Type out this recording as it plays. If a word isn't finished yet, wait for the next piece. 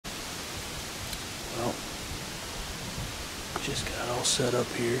Well, just got all set up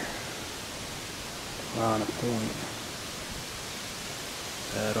here. We're on a point.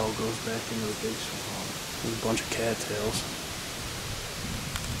 That all goes back into the big swamp. There's a bunch of cattails.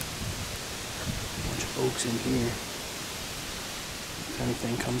 A bunch of oaks in here. If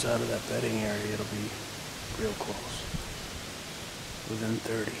anything comes out of that bedding area, it'll be real close. Within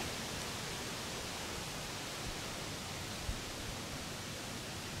 30.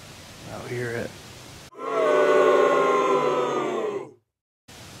 Out here at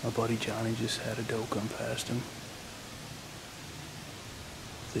my buddy Johnny just had a doe come past him. I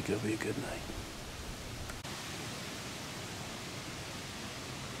think it'll be a good night.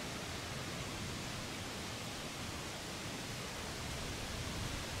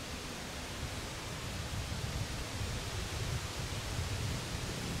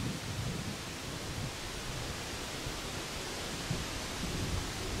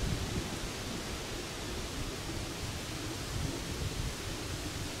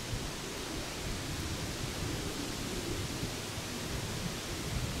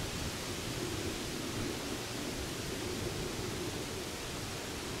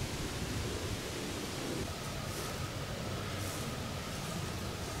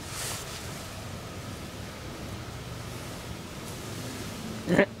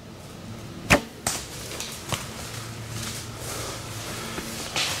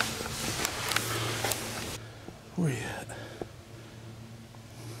 Where you at?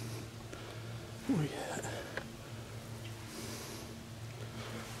 Where you at?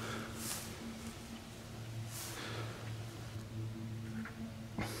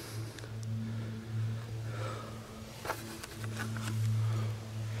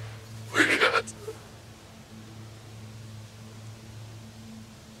 Where you at?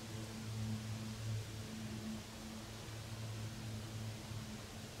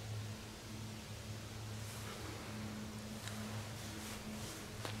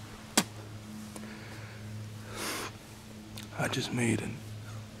 I just made a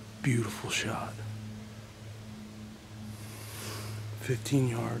beautiful shot. 15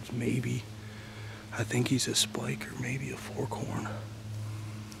 yards, maybe. I think he's a spike or maybe a forkhorn.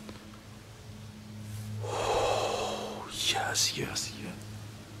 Oh, yes, yes, yes.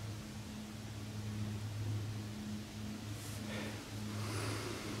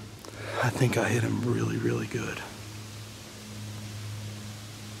 I think I hit him really, really good.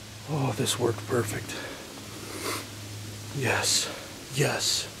 Oh, this worked perfect. Yes,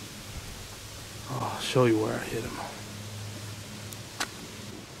 yes. Oh, I'll show you where I hit him.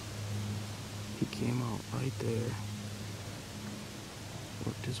 He came out right there.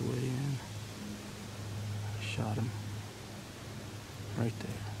 Worked his way in. Shot him. Right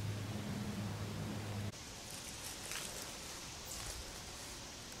there.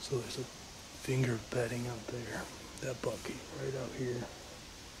 So there's a finger of bedding out there. That bucket right out here.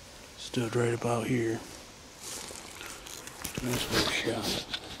 Stood right about here. That's where he shot it.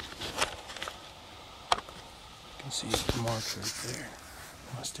 You can see the marks right there.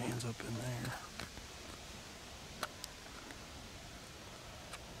 My stand's up in there.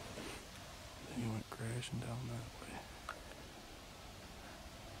 Then he went crashing down that way.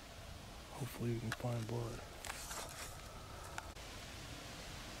 Hopefully we can find blood.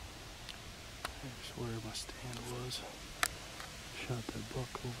 Here's where my stand was. Shot that buck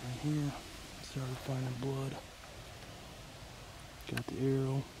over in here. Started finding blood. Got the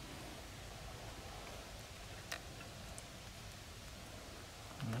arrow.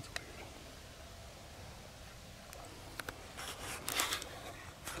 Oh, that's weird.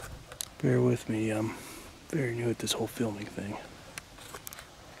 Bear with me, I'm very new at this whole filming thing.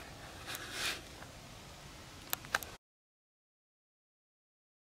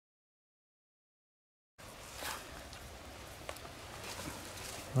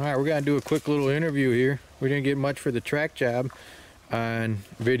 Alright, we're gonna do a quick little interview here. We didn't get much for the track job on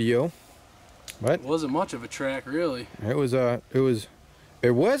video, but It wasn't much of a track, really. it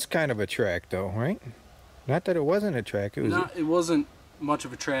was kind of a track though, right? Not that it wasn't a track, it was It wasn't much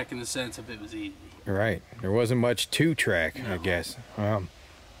of a track in the sense of it was easy. right. There wasn't much to track, No. I guess.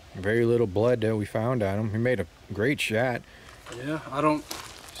 Very little blood that we found on him. He made a great shot. Yeah, I don't.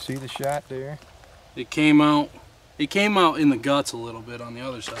 See the shot there? It came out in the guts a little bit on the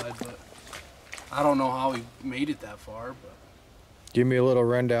other side, but I don't know how he made it that far. But Give me a little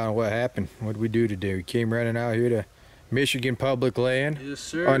rundown of what happened. What did we do today? We came running out here to Michigan public land. yes,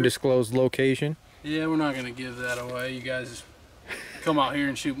 sir. Undisclosed location. Yeah, we're not gonna give that away. You guys come out here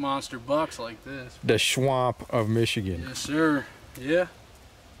and shoot monster bucks like this. The swamp of Michigan. Yes, sir. Yeah.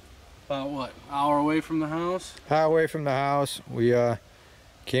 About what? Hour away from the house? Highway from the house. We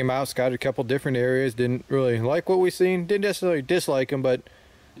Came out, scouted a couple different areas. Didn't really like what we seen. Didn't necessarily dislike them, but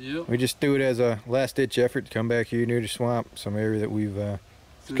yep. we just do it as a last-ditch effort to come back here near the swamp, some area that we've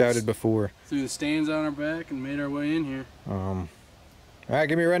scouted before. Threw the stands on our back and made our way in here. All right,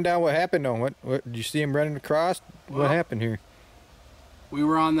 give me a rundown. What happened though? What did you see him running across? Well, what happened here? We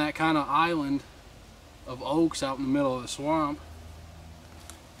were on that kind of island of oaks out in the middle of the swamp,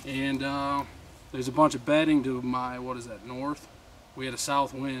 and there's a bunch of bedding to my, what is that, north? We had a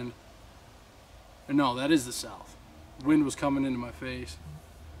south wind. Or no, that is the south. The wind was coming into my face.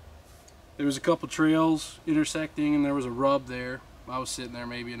 There was a couple trails intersecting, and there was a rub there. I was sitting there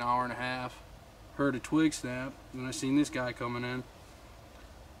maybe an hour and a half. Heard a twig snap, and I seen this guy coming in.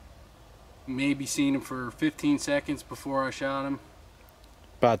 Maybe seen him for 15 seconds before I shot him.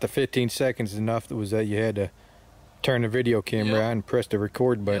 About the 15 seconds enough that was that you had to turn the video camera on and press the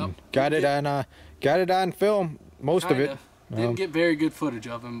record button. Yep. Got it on film, most Kinda. of it. Didn't get very good footage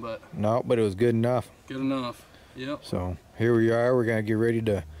of him, but no, but it was good enough. Good enough. Yep. So here we are. We're gonna get ready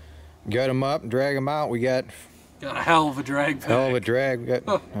to gut him up and drag him out. We got a hell of a drag back. Hell of a drag. We got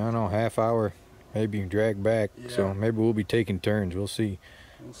I don't know, half hour, maybe drag back. Yeah. So maybe we'll be taking turns. We'll see.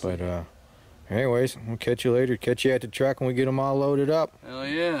 But anyways, we'll catch you later. Catch you at the truck when we get them all loaded up. Hell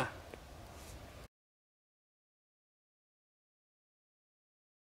yeah.